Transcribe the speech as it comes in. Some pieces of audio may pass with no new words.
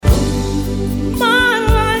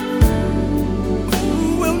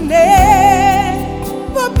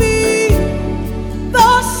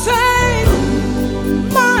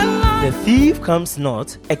thief comes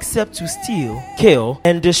not, except to steal, kill,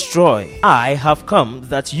 and destroy. I have come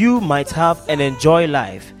that you might have and enjoy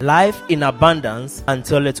life in abundance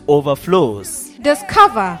until it overflows.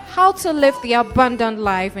 Discover how to live the abundant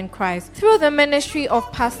life in Christ through the ministry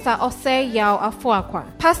of Pastor Osei Yao Afuakwa.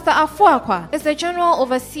 Pastor Afuakwa is the General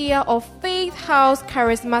Overseer of Faith House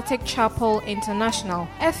Charismatic Chapel International,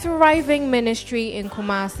 a thriving ministry in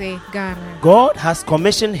Kumasi, Ghana. God has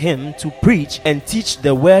commissioned him to preach and teach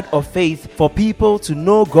the word of faith for people to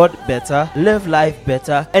know God better, live life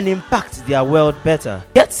better, and impact their world better.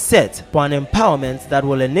 Get set for an empowerment that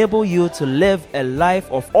will enable you to live a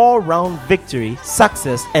life of all-round victory,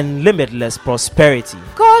 success, and limitless prosperity.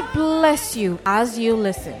 God bless you as you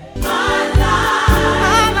listen.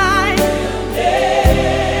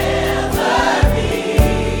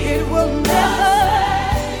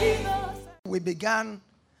 We began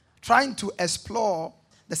trying to explore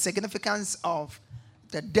the significance of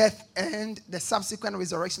the death and the subsequent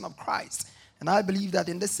resurrection of Christ. And I believe that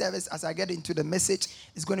in this service, as I get into the message,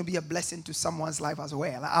 it's going to be a blessing to someone's life as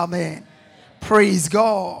well. Amen. Praise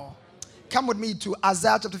God. Come with me to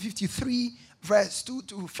Isaiah chapter 53, verse 2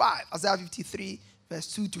 to 5. Isaiah 53,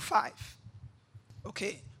 verse 2 to 5.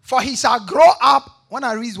 Okay. For he shall grow up, when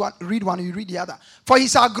I read one, you read the other. For he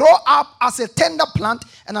shall grow up as a tender plant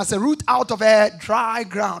and as a root out of a dry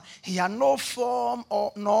ground. He had no form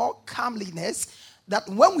or nor comeliness, that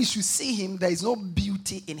when we should see him, there is no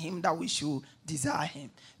beauty in him that we should desire him.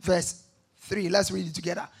 Verse 3, let's read it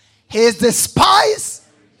together. He is despised,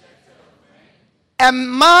 a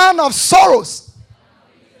man of sorrows.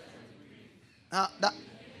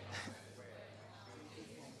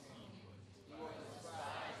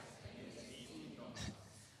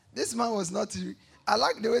 This man was not. I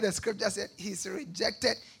like the way the scripture said he's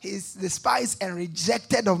rejected, he's despised and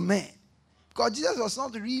rejected of men. Because Jesus was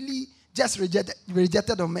not really just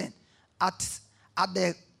rejected of men. At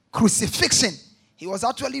the crucifixion, he was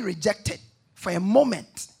actually rejected for a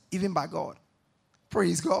moment, even by God.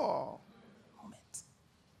 Praise God.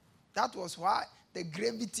 That was why the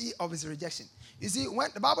gravity of his rejection. You see, when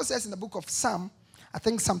the Bible says in the book of Psalm, I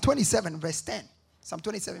think Psalm 27, verse 10. Psalm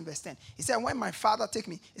 27, verse 10. He said, when my father take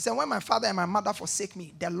me, he said, when my father and my mother forsake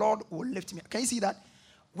me, the Lord will lift me. Can you see that?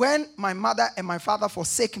 When my mother and my father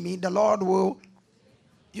forsake me, the Lord will.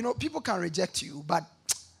 You know, people can reject you, but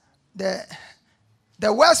the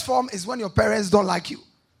worst form is when your parents don't like you.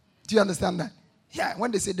 Do you understand that? Yeah,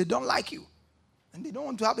 when they say they don't like you and they don't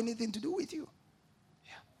want to have anything to do with you.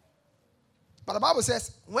 But the Bible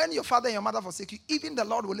says, when your father and your mother forsake you, even the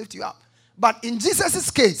Lord will lift you up. But in Jesus'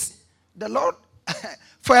 case, the Lord,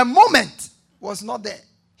 for a moment, was not there.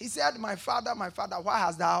 He said, my father, why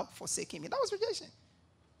hast thou forsaken me? That was rejection.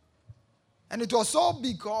 And it was so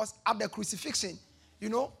because at the crucifixion, you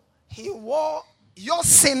know, he wore your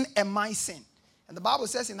sin and my sin. And the Bible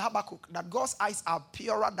says in Habakkuk that God's eyes are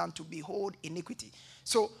purer than to behold iniquity.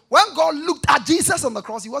 So when God looked at Jesus on the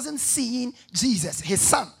cross, he wasn't seeing Jesus, his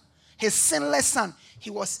son. His sinless son. He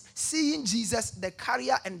was seeing Jesus, the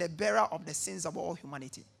carrier and the bearer of the sins of all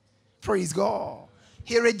humanity. Praise God.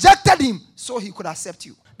 He rejected him so he could accept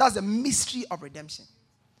you. That's the mystery of redemption.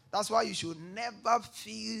 That's why you should never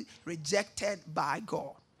feel rejected by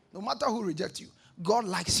God. No matter who rejects you, God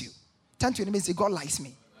likes you. Turn to your enemy and say, God likes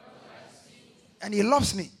me. And he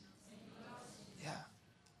loves me. Yeah.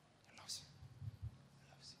 He loves you.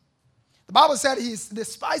 The Bible said he is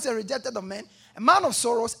despised and rejected of men. A man of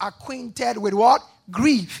sorrows, acquainted with what?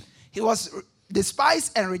 Grief. He was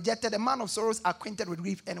despised and rejected. A man of sorrows, acquainted with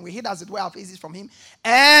grief. And we hid as it were our faces from him.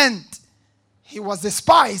 And he was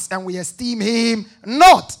despised and we esteem him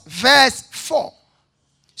not. Verse 4.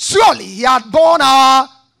 Surely he has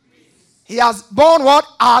borne what?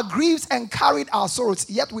 Our griefs and carried our sorrows.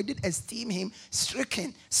 Yet we did esteem him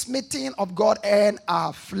stricken, smitten of God and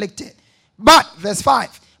afflicted. But, verse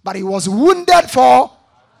 5. But he was wounded for.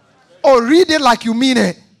 Oh, read it like you mean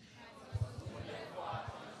it.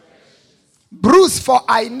 Bruised for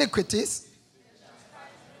our iniquities.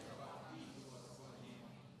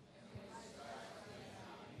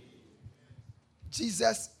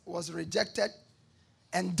 Jesus was rejected.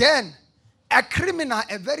 And then a criminal,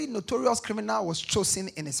 a very notorious criminal, was chosen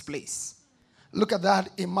in his place. Look at that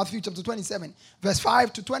in Matthew chapter 27, verse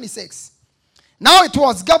 5 to 26. Now it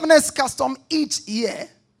was governor's custom each year.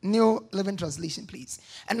 New Living Translation, please.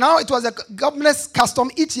 And now it was a governor's custom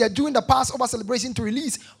each year during the Passover celebration to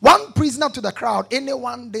release one prisoner to the crowd,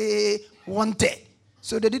 anyone they wanted.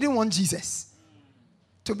 So they didn't want Jesus.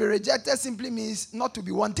 To be rejected simply means not to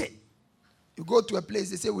be wanted. You go to a place,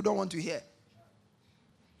 they say, we don't want to hear.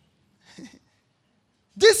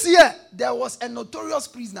 This year, there was a notorious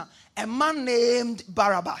prisoner, a man named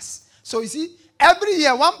Barabbas. So you see, every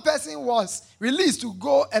year one person was released to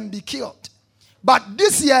go and be killed. But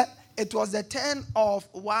this year, it was the turn of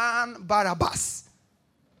one Barabbas.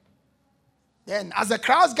 Then, as the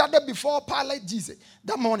crowds gathered before Pilate Jesus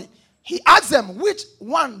that morning, he asked them, which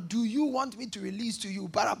one do you want me to release to you,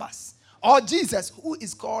 Barabbas or Jesus, who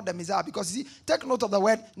is called the Messiah? Because you see, take note of the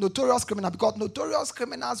word notorious criminal, because notorious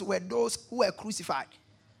criminals were those who were crucified.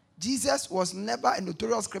 Jesus was never a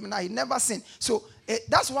notorious criminal. He never sinned. So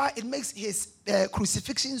that's why it makes his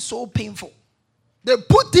crucifixion so painful. They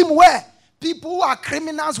put him where people who are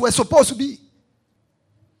criminals were supposed to be.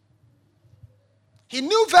 He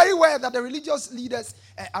knew very well that the religious leaders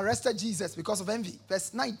arrested Jesus because of envy.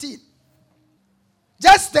 Verse 19.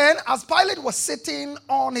 Just then, as Pilate was sitting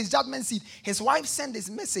on his judgment seat, his wife sent this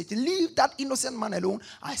message: leave that innocent man alone.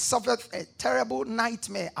 I suffered a terrible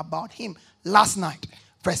nightmare about him last night.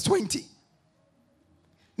 Verse 20.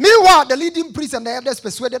 Meanwhile, the leading priests and the elders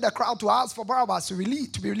persuaded the crowd to ask for Barabbas to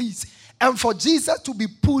be released, and for Jesus to be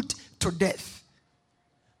put to death.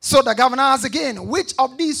 So the governor asked again, which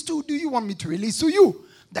of these two do you want me to release to you?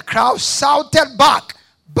 The crowd shouted back,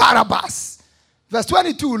 Barabbas. Verse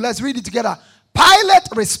 22, let's read it together. Pilate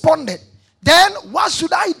responded, then what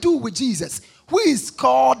should I do with Jesus, who is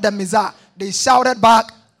called the Messiah? They shouted back,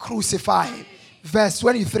 crucify him. Verse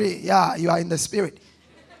 23, yeah, you are in the spirit.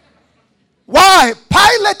 Why?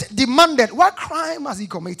 Pilate demanded, what crime has he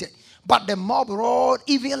committed? But the mob roared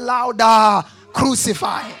even louder,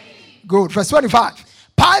 crucify him. Good. Verse 25.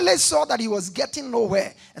 Pilate saw that he was getting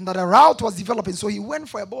nowhere and that a rout was developing. So he went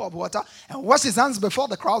for a bowl of water and washed his hands before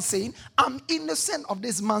the crowd, saying, I'm innocent of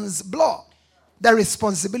this man's blood. The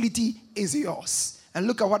responsibility is yours. And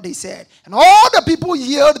look at what they said. And all the people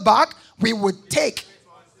yelled back, we would take.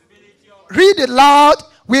 Read it loud.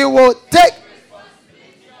 We will take.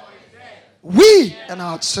 We and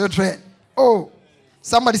our children. Oh,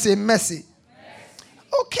 somebody say mercy.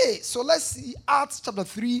 Okay, so let's see Acts chapter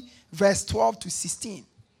 3, verse 12 to 16.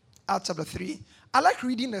 Acts chapter 3. I like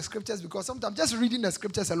reading the scriptures because sometimes just reading the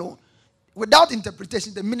scriptures alone, without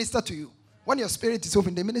interpretation, they minister to you. When your spirit is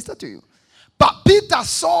open, they minister to you. But Peter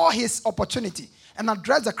saw his opportunity and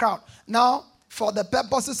addressed the crowd. Now, for the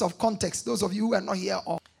purposes of context, those of you who are not here,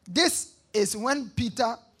 this is when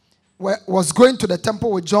Peter was going to the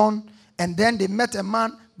temple with John, and then they met a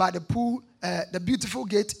man by the pool, the beautiful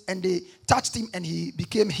gate, and they touched him and he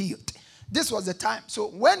became healed. This was the time. So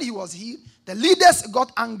when he was healed, the leaders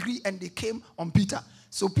got angry and they came on Peter.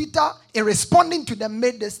 So Peter, in responding to them,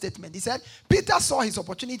 made this statement. He said, Peter saw his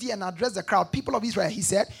opportunity and addressed the crowd, people of Israel. He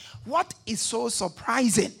said, what is so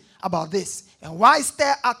surprising about this? And why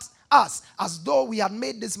stare at us as though we had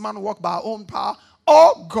made this man walk by our own power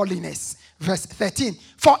or godliness? Verse 13.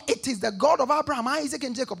 For it is the God of Abraham, Isaac,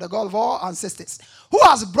 and Jacob, the God of all ancestors, who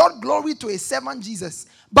has brought glory to his servant Jesus.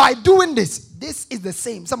 By doing this, this is the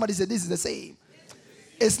same. Somebody say, this is the same.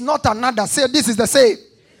 It's not another. Say, this is the same.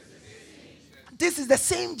 This is the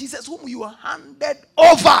same Jesus whom you handed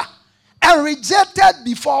over and rejected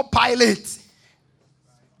before Pilate,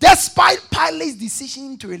 despite Pilate's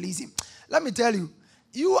decision to release him. Let me tell you,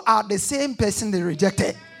 you are the same person they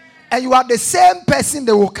rejected, and you are the same person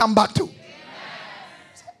they will come back to.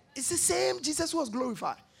 It's the same Jesus who was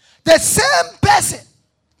glorified. The same person.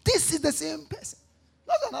 This is the same person,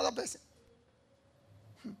 not another person.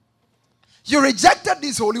 You rejected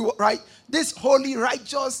this holy, right? This holy,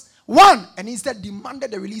 righteous one, and instead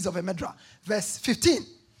demanded the release of a murderer. Verse 15.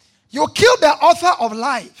 You killed the author of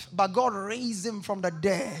life, but God raised him from the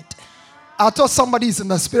dead. I thought somebody is in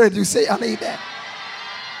the spirit. You say an amen.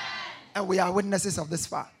 And we are witnesses of this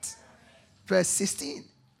fact. Verse 16.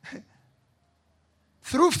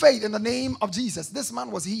 Through faith in the name of Jesus, this man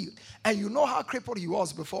was healed. And you know how crippled he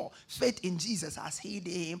was before. Faith in Jesus has healed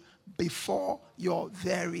him before your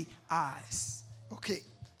very eyes. Okay,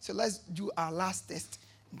 so let's do our last test.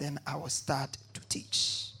 Then I will start to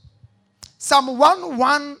teach. Psalm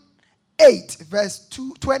 118, verse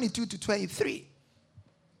 22 to 23.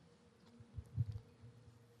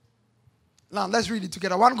 Now let's read it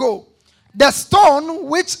together. One go. The stone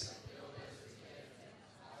which...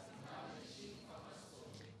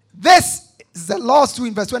 This is the Lord's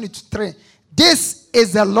doing, verse 23. This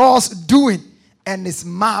is the Lord's doing, and is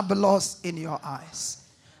marvelous in your eyes.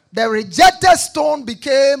 The rejected stone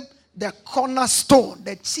became the cornerstone,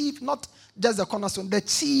 the chief, not just the cornerstone, the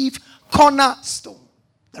chief cornerstone,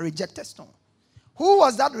 the rejected stone. Who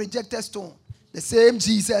was that rejected stone? The same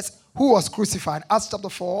Jesus who was crucified. Acts chapter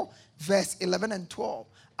 4, verse 11 and 12.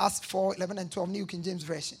 Acts 4, 11 and 12, New King James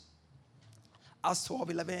Version. Acts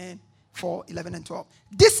 12, 11, 4, 11 and 12.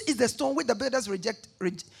 This is the stone which the builders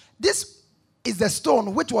this is the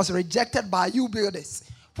stone which was rejected by you builders,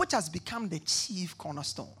 which has become the chief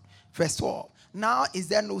cornerstone. Verse 12. Now is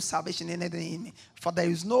there no salvation in any name, for there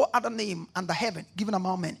is no other name under heaven given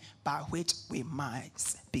among men by which we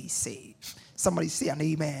might be saved. Somebody say an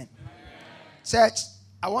amen. Church,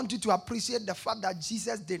 I want you to appreciate the fact that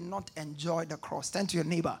Jesus did not enjoy the cross. Turn to your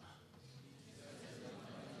neighbor.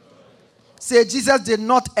 Say, Jesus did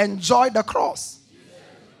not enjoy the cross.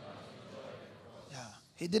 Yeah,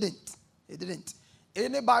 he didn't. He didn't.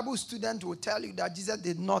 Any Bible student will tell you that Jesus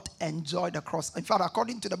did not enjoy the cross. In fact,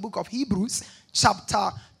 according to the book of Hebrews,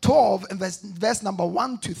 chapter 12, and verse number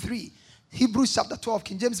 1 to 3, Hebrews chapter 12,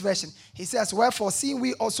 King James Version, he says, wherefore, seeing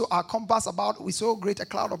we also are compassed about with so great a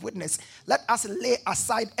cloud of witness, let us lay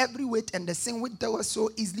aside every weight and the sin which does so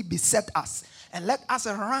easily beset us, and let us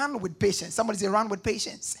run with patience. Somebody say, run with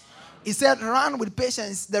patience. He said, run with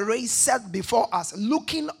patience the race set before us,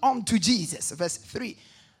 looking unto Jesus. Verse 3.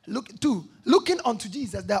 Looking unto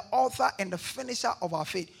Jesus, the author and the finisher of our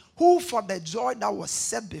faith, who for the joy that was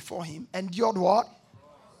set before him endured what?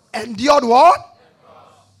 Endured what?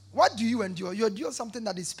 What do you endure? You endure something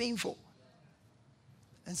that is painful.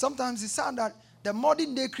 And sometimes it's sad that the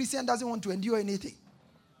modern day Christian doesn't want to endure anything.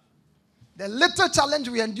 The little challenge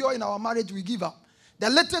we endure in our marriage, we give up. The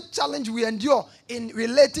little challenge we endure in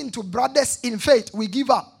relating to brothers in faith, we give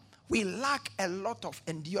up. We lack a lot of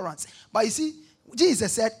endurance. But you see,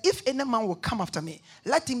 Jesus said, if any man will come after me,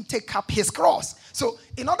 let him take up his cross. So,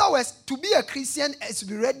 in other words, to be a Christian is to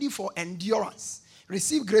be ready for endurance.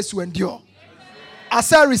 Receive grace to endure. Amen. I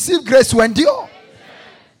said, receive grace to endure. Amen.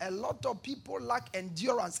 A lot of people lack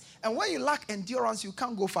endurance. And when you lack endurance, you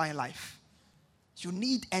can't go far in life. You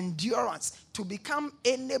need endurance to become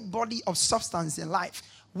anybody of substance in life.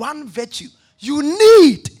 One virtue you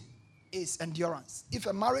need is endurance. If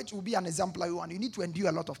a marriage will be an exemplary one, you need to endure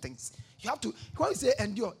a lot of things. You have to, when you say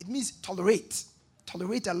endure, it means tolerate.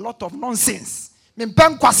 Tolerate a lot of nonsense. No,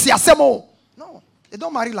 they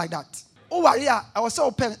don't marry like that. Oh, I was so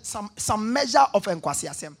open some measure of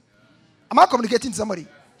enkwasiasem. Am I communicating to somebody?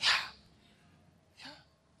 Yeah.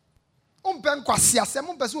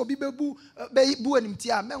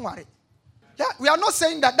 Yeah, we are not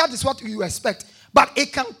saying that is what you expect, but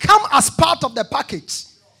it can come as part of the package.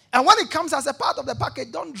 And when it comes as a part of the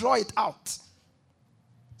package, don't draw it out.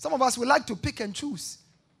 Some of us, we like to pick and choose.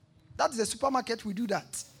 That is the supermarket, we do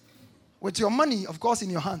that. With your money, of course, in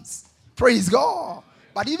your hands. Praise God.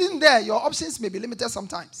 But even there, your options may be limited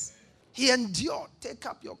sometimes. He endured. Take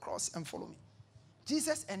up your cross and follow me.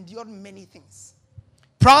 Jesus endured many things.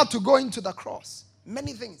 Proud to go into the cross.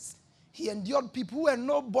 Many things. He endured people who were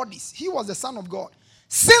nobodies. He was the Son of God.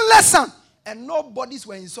 Sinless Son. And nobodies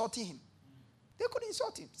were insulting him. They could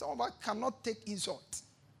insult him. Some of us cannot take insult.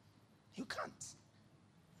 You can't.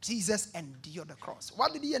 Jesus endured the cross.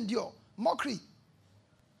 What did he endure? Mockery.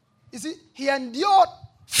 You see, he endured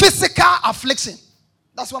physical affliction.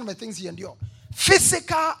 That's one of the things he endured.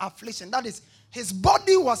 Physical affliction. That is, his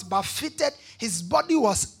body was buffeted. His body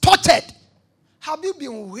was tortured. Have you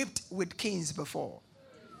been whipped with canes before?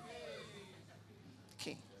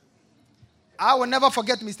 Okay. I will never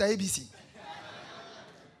forget Mr. ABC.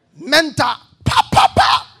 Mentor.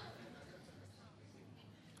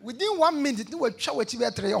 Within 1 minute, you will show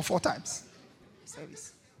 3 or 4 times.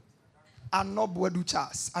 Service. And not Boadu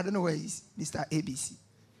Charles. I don't know where he is. Mr. ABC.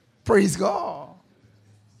 Praise God.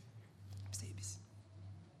 Mr. ABC.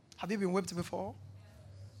 Have you been whipped before?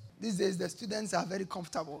 These days, the students are very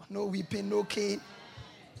comfortable. No whipping, no cane.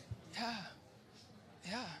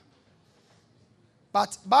 Yeah.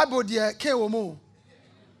 But Bible, dear,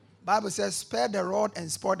 Bible says, spare the rod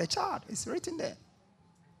and spoil the child. It's written there.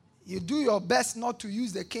 You do your best not to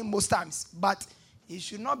use the cane most times, but it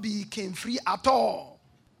should not be cane free at all.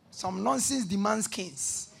 Some nonsense demands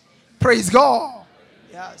canes. Praise God.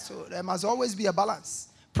 Yeah, so there must always be a balance.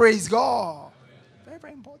 Praise God. Very,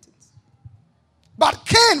 very important. But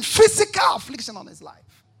Cain, physical affliction on his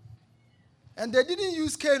life. And they didn't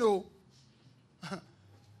use Cain.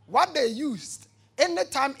 What they used,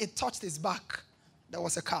 anytime it touched his back, there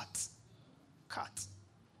was a cut.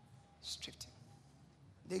 Stripped him.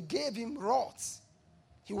 They gave him rods.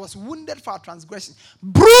 He was wounded for our transgression,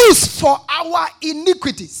 bruised for our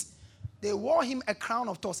iniquities. They wore him a crown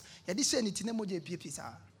of thorns. That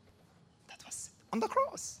was on the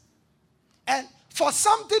cross. And for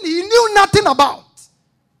something he knew nothing about.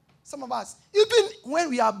 Some of us, even when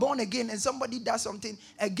we are born again and somebody does something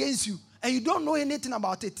against you and you don't know anything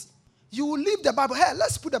about it, you will leave the Bible. Hey,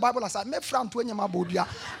 let's put the Bible aside. Me friend to nyama bodia.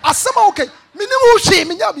 Asama okay. Me ni mo she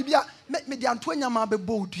me nya bibia me di anto nyama be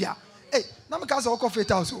bodia. Hey, na me ka say oko faith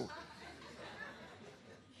house o.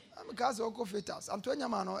 Na me ka say oko faith house. Anto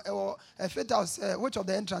nyama no e faith house which of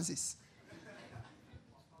the entrances?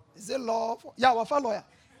 Is it law? Yeah, we're a lawyer.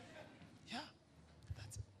 Yeah,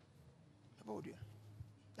 that's it.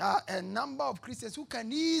 There are a number of Christians who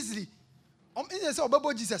can easily say,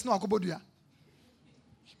 Jesus, no, immediately.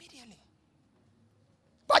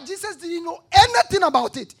 But Jesus didn't know anything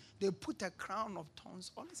about it. They put a crown of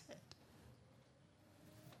thorns on his head.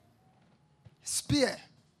 Spear,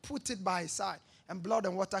 put it by his side, and blood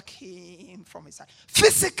and water came from his side.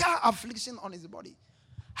 Physical affliction on his body.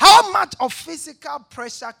 How much of physical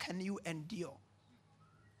pressure can you endure?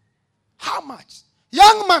 How much?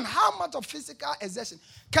 Young man, how much of physical exertion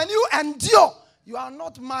can you endure? You are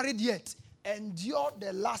not married yet. Endure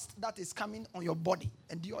the lust that is coming on your body.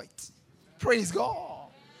 Endure it. Praise God.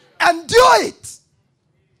 Endure it.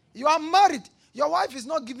 You are married. Your wife is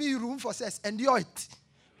not giving you room for sex. Endure it.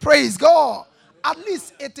 Praise God. At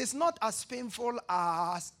least it is not as painful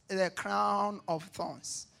as the crown of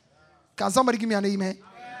thorns. Can somebody give me an amen?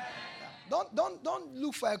 Don't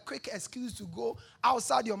look for a quick excuse to go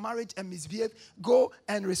outside your marriage and misbehave. Go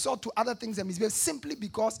and resort to other things and misbehave simply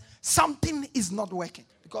because something is not working.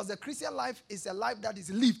 Because the Christian life is a life that is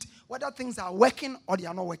lived, whether things are working or they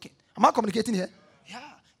are not working. Am I communicating here? Yeah.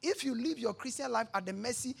 If you live your Christian life at the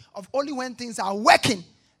mercy of only when things are working,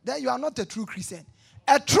 then you are not a true Christian.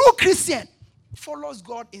 A true Christian follows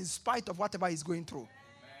God in spite of whatever he's going through.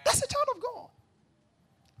 That's a child of God.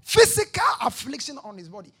 Physical affliction on his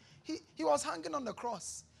body. He was hanging on the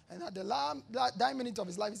cross. And at the dying minute of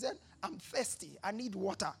his life, he said, I'm thirsty. I need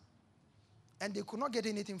water. And they could not get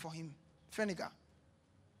anything for him. Vinegar.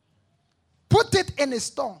 Put it in a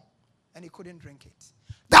stone. And he couldn't drink it.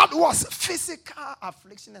 That was physical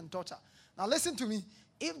affliction and torture. Now listen to me.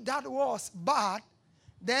 If that was bad,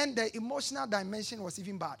 then the emotional dimension was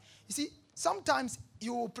even bad. You see, sometimes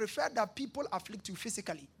you will prefer that people afflict you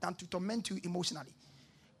physically than to torment you emotionally.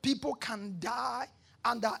 People can die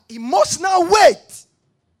under emotional weight,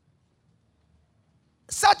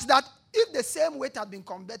 such that if the same weight had been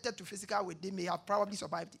converted to physical weight, they may have probably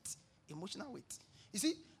survived it. Emotional weight. You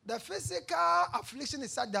see, the physical affliction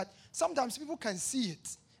is such that sometimes people can see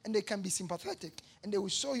it and they can be sympathetic and they will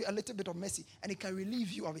show you a little bit of mercy and it can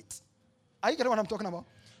relieve you of it. Are you getting what I'm talking about?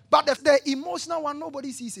 But the emotional one,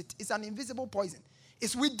 nobody sees it. It's an invisible poison.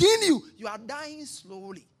 It's within you. You are dying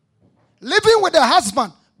slowly. Living with the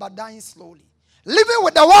husband, but dying slowly. Living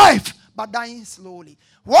with the wife, but dying slowly.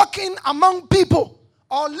 Walking among people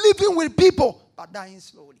or living with people, but dying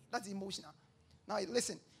slowly. That's emotional. Now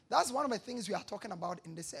listen, that's one of the things we are talking about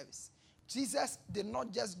in this service. Jesus did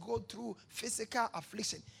not just go through physical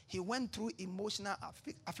affliction. He went through emotional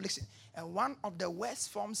affliction. And one of the worst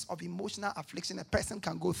forms of emotional affliction a person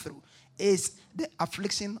can go through is the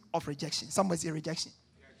affliction of rejection. Somebody say rejection.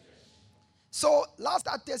 So last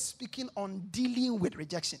I started speaking on dealing with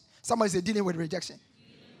rejection. Somebody say dealing with rejection.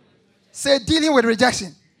 Say dealing with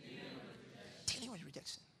rejection. Dealing with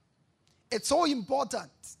rejection. It's so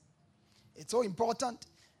important. It's so important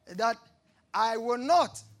that I will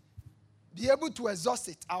not be able to exhaust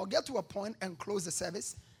it. I'll get to a point and close the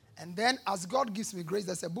service. And then as God gives me grace,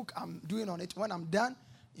 there's a book I'm doing on it. When I'm done,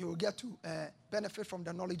 you will get to benefit from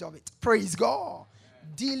the knowledge of it. Praise God.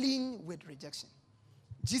 Dealing with rejection.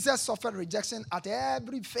 Jesus suffered rejection at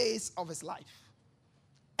every phase of his life.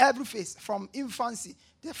 Every phase, from infancy.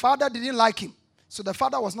 The father didn't like him. So the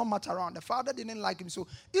father was not much around. The father didn't like him. So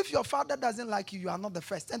if your father doesn't like you, you are not the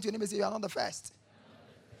first. And to your neighbor say, you are not the first.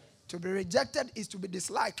 To be rejected is to be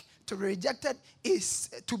disliked. To be rejected is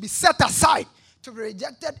to be set aside. To be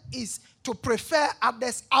rejected is to prefer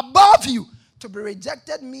others above you. To be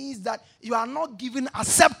rejected means that you are not given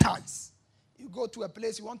acceptance. You go to a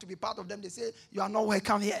place, you want to be part of them, they say, you are not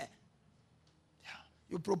welcome here. Yeah.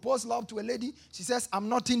 You propose love to a lady, she says, I'm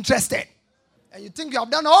not interested. And you think you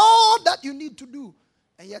have done all that you need to do.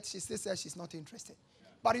 And yet she still says she's not interested.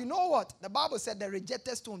 But you know what? The Bible said the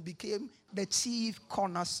rejected stone became the chief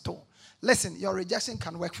cornerstone. Listen, your rejection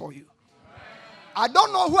can work for you. I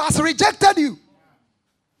don't know who has rejected you.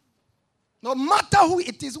 No matter who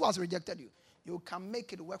it is who has rejected you, you can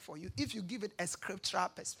make it work for you if you give it a scriptural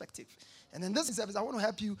perspective. And in this service, I want to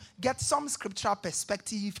help you get some scriptural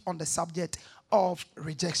perspective on the subject of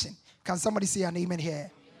rejection. Can somebody say an amen here?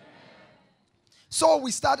 Amen. So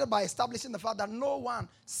we started by establishing the fact that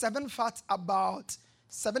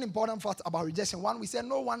seven important facts about rejection. One, we said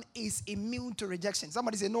no one is immune to rejection.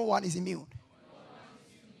 Somebody say no one is immune.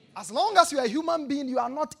 As long as you are a human being, you are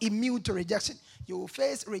not immune to rejection. You will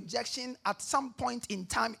face rejection at some point in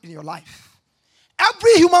time in your life.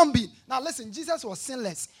 Every human being. Now listen, Jesus was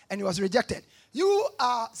sinless and he was rejected. You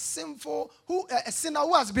are sinful, a sinner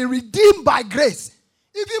who has been redeemed by grace.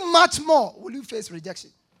 Even much more will you face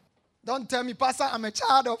rejection. Don't tell me, Pastor, I'm a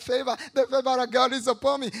child of favor. The favor of God is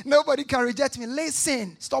upon me. Nobody can reject me.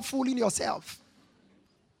 Listen, stop fooling yourself.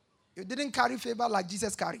 You didn't carry favor like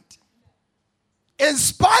Jesus carried. In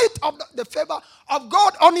spite of the favor of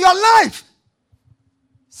God on your life,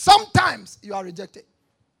 sometimes you are rejected.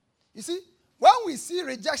 You see, when we see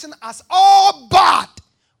rejection as all bad,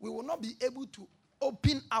 we will not be able to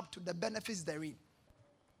open up to the benefits therein.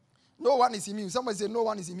 No one is immune. Somebody say, no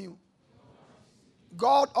one is immune.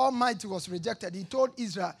 God Almighty was rejected. He told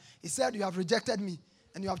Israel, he said, you have rejected me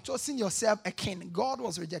and you have chosen yourself a king. God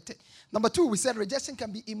was rejected. Number 2, we said rejection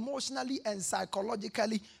can be emotionally and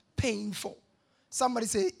psychologically painful. Somebody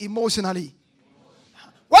say emotionally.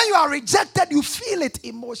 When you are rejected, you feel it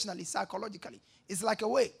emotionally, psychologically. It's like a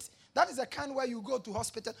weight. That is the kind where you go to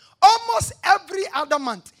hospital almost every other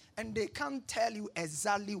month and they can't tell you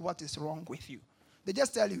exactly what is wrong with you. They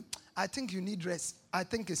just tell you, I think you need rest. I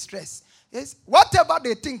think it's stress. Yes, whatever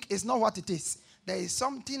they think is not what it is. There is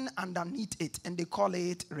something underneath it and they call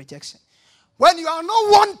it rejection. When you are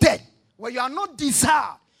not wanted, when you are not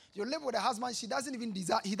desired, you live with a husband, he doesn't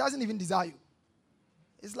even desire you.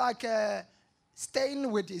 It's like staying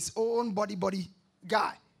with his own body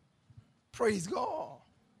guy. Praise God.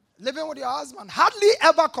 Living with your husband hardly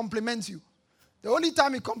ever compliments you. The only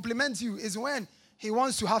time he compliments you is when he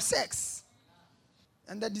wants to have sex.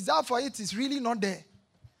 And the desire for it is really not there.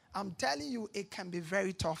 I'm telling you, it can be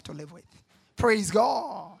very tough to live with. Praise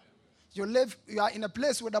God. You are in a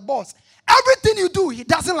place with a boss. Everything you do, he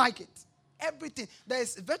doesn't like it. Everything. There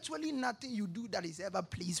is virtually nothing you do that he's ever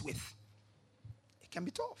pleased with. It can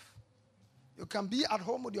be tough. You can be at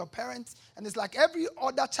home with your parents, and it's like every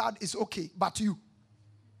other child is okay, but you.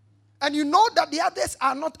 And you know that the others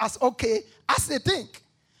are not as okay as they think.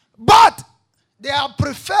 But they are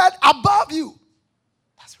preferred above you.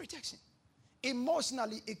 That's rejection.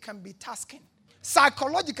 Emotionally, it can be tasking.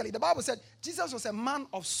 Psychologically, the Bible said Jesus was a man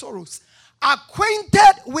of sorrows,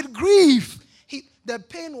 acquainted with grief. The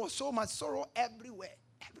pain was so much, sorrow everywhere.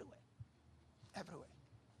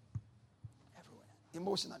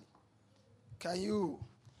 Emotionally. Can you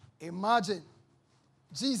imagine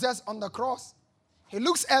Jesus on the cross? He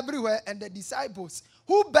looks everywhere, and the disciples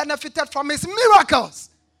who benefited from his miracles,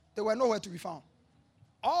 they were nowhere to be found.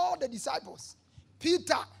 All the disciples,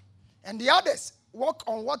 Peter and the others, walk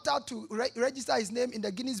on water to register his name in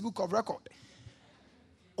the Guinness Book of Record.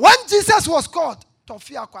 When Jesus was caught,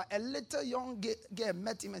 Tofiakwa, a little young girl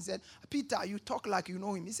met him and said, Peter, you talk like you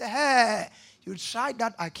know him. He said, hey, you try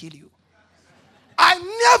that, I kill you.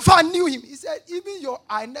 I never knew him. He said, even your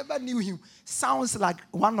I never knew him sounds like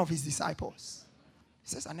one of his disciples. He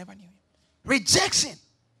says, I never knew him. Rejection.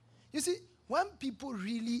 You see, when people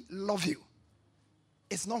really love you,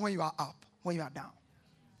 it's not when you are up, when you are down.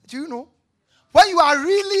 Do you know? When you are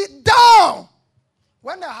really down,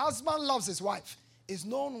 when a husband loves his wife, it's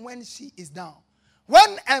known when she is down.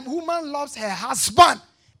 When a woman loves her husband,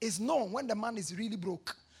 it's known when the man is really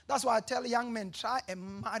broke. That's why I tell young men, try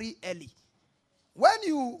and marry early. When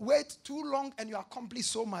you wait too long and you accomplish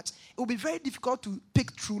so much, it will be very difficult to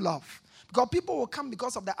pick true love. Because people will come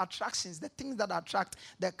because of the attractions, the things that attract,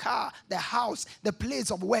 the car, the house, the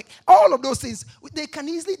place of work, all of those things. They can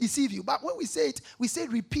easily deceive you. But when we say it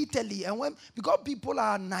repeatedly. And because people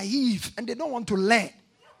are naive and they don't want to learn.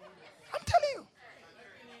 I'm telling you.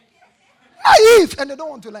 Naive and they don't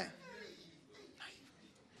want to learn.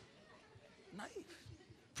 Naive.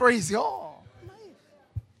 Praise God.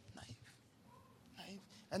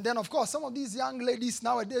 And then, of course, some of these young ladies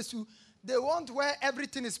nowadays, they want where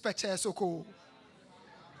everything is peche soko.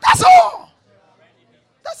 That's all.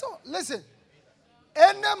 That's all. Listen,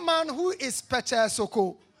 any man who is peche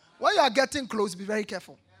soko, when you are getting close, be very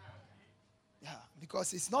careful. Yeah,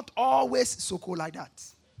 because it's not always soko like that.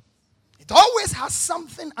 It always has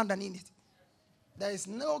something underneath it. There is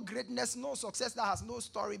no greatness, no success that has no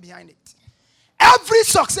story behind it. Every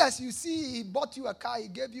success you see, he bought you a car, he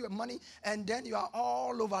gave you money, and then you are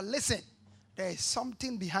all over. Listen, there is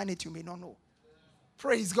something behind it you may not know.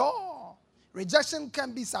 Praise God. Rejection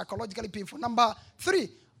can be psychologically painful. Number 3,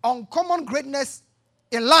 uncommon greatness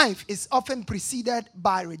in life is often preceded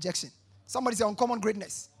by rejection. Somebody say uncommon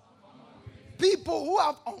greatness. People who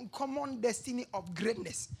have uncommon destiny of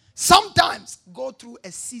greatness sometimes go through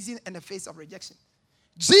a season and a phase of rejection.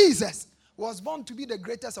 Jesus was born to be the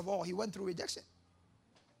greatest of all. He went through rejection.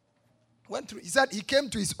 He said he came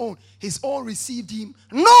to his own. His own received him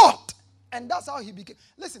not. And that's how he became.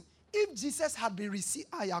 Listen, if Jesus had been received,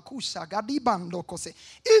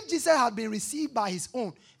 if Jesus had been received by his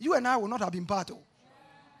own, you and I would not have been part of.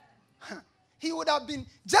 He would have been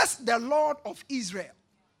just the Lord of Israel.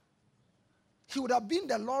 he would have been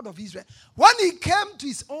the Lord of Israel. When he came to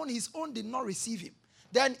his own did not receive him.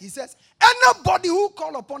 Then he says, anybody who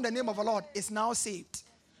call upon the name of the Lord is now saved.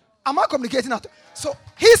 Am I communicating that? So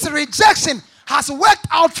his rejection has worked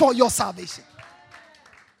out for your salvation.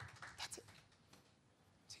 That's it.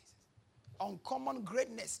 Jesus. Uncommon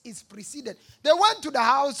greatness is preceded. They went to the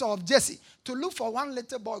house of Jesse to look for one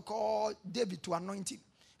little boy called David to anoint him.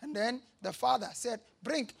 And then the father said,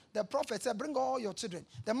 the prophet said, bring all your children.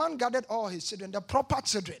 The man gathered all his children, the proper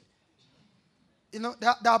children. You know,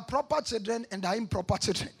 there are proper children and there are improper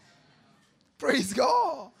children. Praise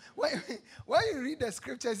God. When you read the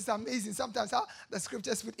scriptures, it's amazing sometimes how the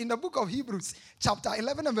scriptures put. In the book of Hebrews, chapter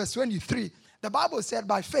 11 and verse 23, the Bible said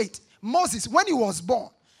by faith, Moses, when he was born,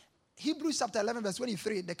 Hebrews chapter 11 verse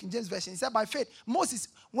 23, the King James Version, he said by faith, Moses,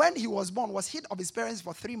 when he was born, was hid of his parents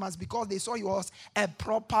for 3 months because they saw he was a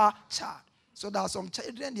proper child. So there are some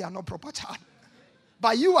children, they are not proper child.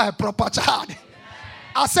 But you are a proper child.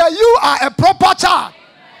 I say you are a proper child.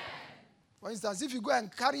 For instance, if you go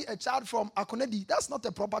and carry a child from Akonedi, that's not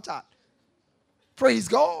a proper child. Praise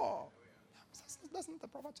God. That's not a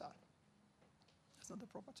proper child. That's not a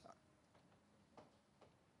proper child.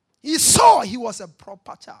 He saw he was a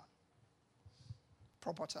proper child.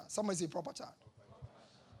 Proper child. Somebody say proper child.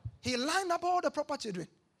 He lined up all the proper children.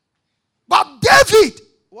 But David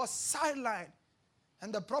was sidelined.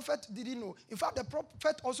 And the prophet didn't know. In fact, the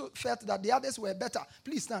prophet also felt that the others were better.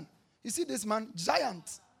 Please stand. You see this man,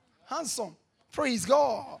 giant, handsome. Praise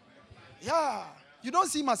God. Yeah. You don't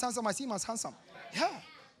see him as handsome, I see him as handsome. Yeah.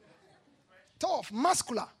 Tough,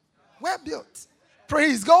 muscular, well built.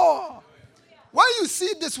 Praise God. When you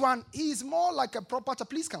see this one, he is more like a proper child.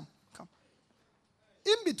 Please come. Come.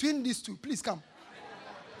 In between these two, please come.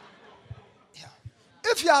 Yeah.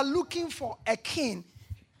 If you are looking for a king,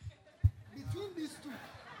 between these two,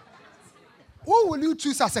 who will you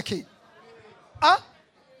choose as a king? Huh?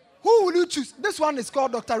 Who will you choose? This one is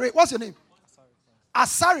called Dr. Ray. What's your name?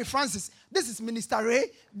 Asari Francis. This is Minister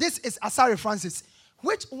Ray. This is Asari Francis.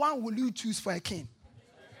 Which one will you choose for a king?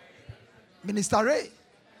 Minister Ray.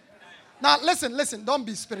 Now listen. Don't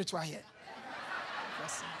be spiritual here.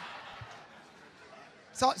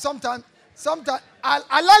 So sometimes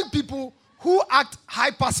I like people who act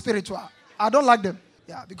hyper spiritual. I don't like them.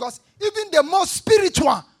 Yeah, because even the most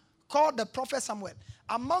spiritual, called the prophet Samuel,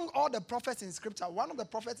 among all the prophets in scripture, one of the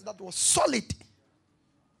prophets that was solid.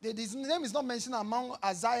 His name is not mentioned among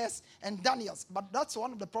Isaiah and Daniel, but that's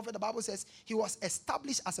one of the prophets. The Bible says he was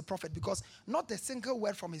established as a prophet because not a single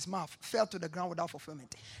word from his mouth fell to the ground without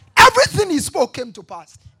fulfillment. Everything he spoke came to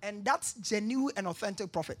pass, and that's genuine and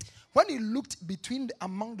authentic prophet. When he looked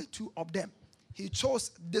among the two of them, he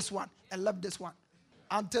chose this one and left this one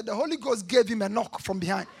until the Holy Ghost gave him a knock from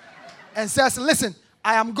behind and says, listen,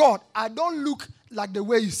 I am God. I don't look like the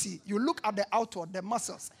way you see. You look at the outward, the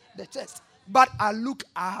muscles, the chest. But I look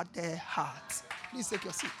at the heart. Please take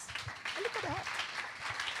your seats. I look at the heart.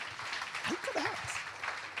 I look at the heart.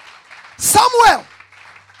 Samuel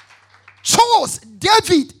chose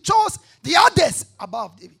the others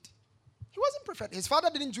above David. He wasn't perfect. His father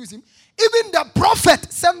didn't choose him. Even the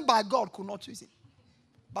prophet sent by God could not choose him.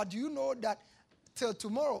 But do you know that till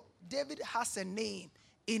tomorrow, David has a name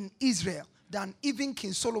in Israel than even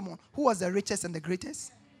King Solomon, who was the richest and the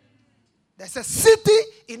greatest? There's a city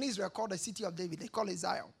in Israel called the city of David. They call it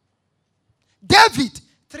Zion. David,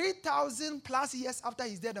 3,000 plus years after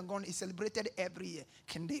he's dead and gone, is celebrated every year.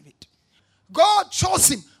 King David. God chose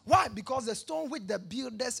him. Why? Because the stone which the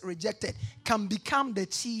builders rejected can become the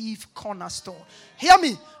chief cornerstone. Hear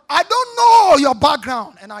me. I don't know your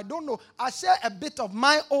background, and I don't know. I share a bit of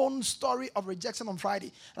my own story of rejection on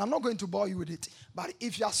Friday, and I'm not going to bore you with it. But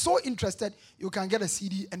if you are so interested, you can get a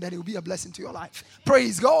CD, and then it will be a blessing to your life.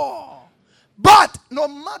 Praise God. But no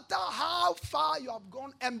matter how far you have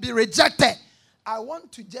gone and be rejected, I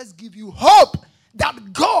want to just give you hope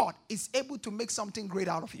that God is able to make something great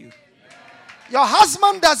out of you. Your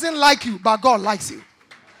husband doesn't like you, but God likes you.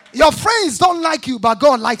 Your friends don't like you, but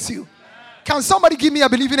God likes you. Can somebody give me a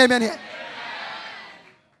believing amen here?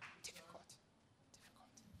 Difficult.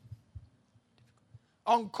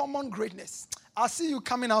 Uncommon greatness. I see you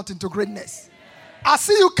coming out into greatness. I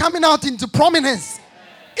see you coming out into prominence.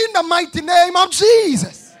 In the mighty name of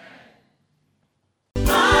Jesus.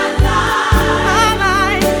 My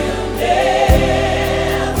life will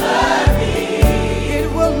never be. It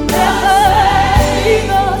will never be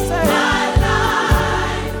the same. My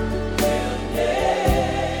life will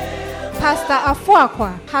never. Pastor Pastor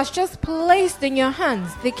Afuakwa has just placed in your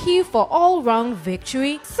hands the key for all-round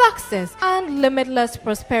victory, success, and limitless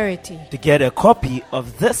prosperity. To get a copy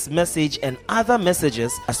of this message and other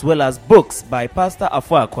messages, as well as books by Pastor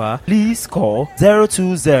Afuakwa, please call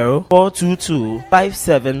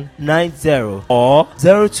 020-422-5790 or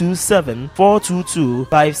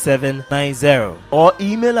 027-422-5790 or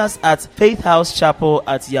email us at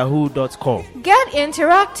faithhousechapel@yahoo.com. Get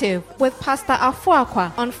interactive with Pastor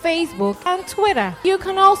Afuakwa on Facebook and Twitter. You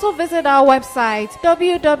can also visit our website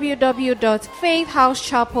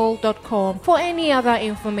www.faithhousechapel.com for any other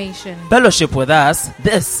information. Fellowship with us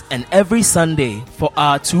this and every Sunday for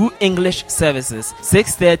our 2 English services,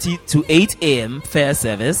 6:30 to 8 a.m. first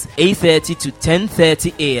service, 8:30 to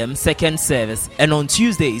 10:30 a.m. second service, and on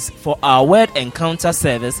Tuesdays for our Word Encounter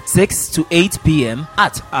service, 6 to 8 p.m.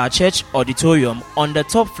 at our church auditorium on the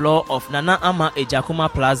top floor of Nana Ama Ejakuma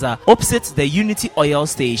Plaza, opposite the Unity Oil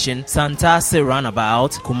Station, Santase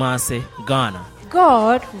Runabout, Kumasi, Ghana.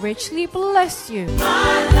 God richly bless you.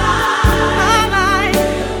 My life.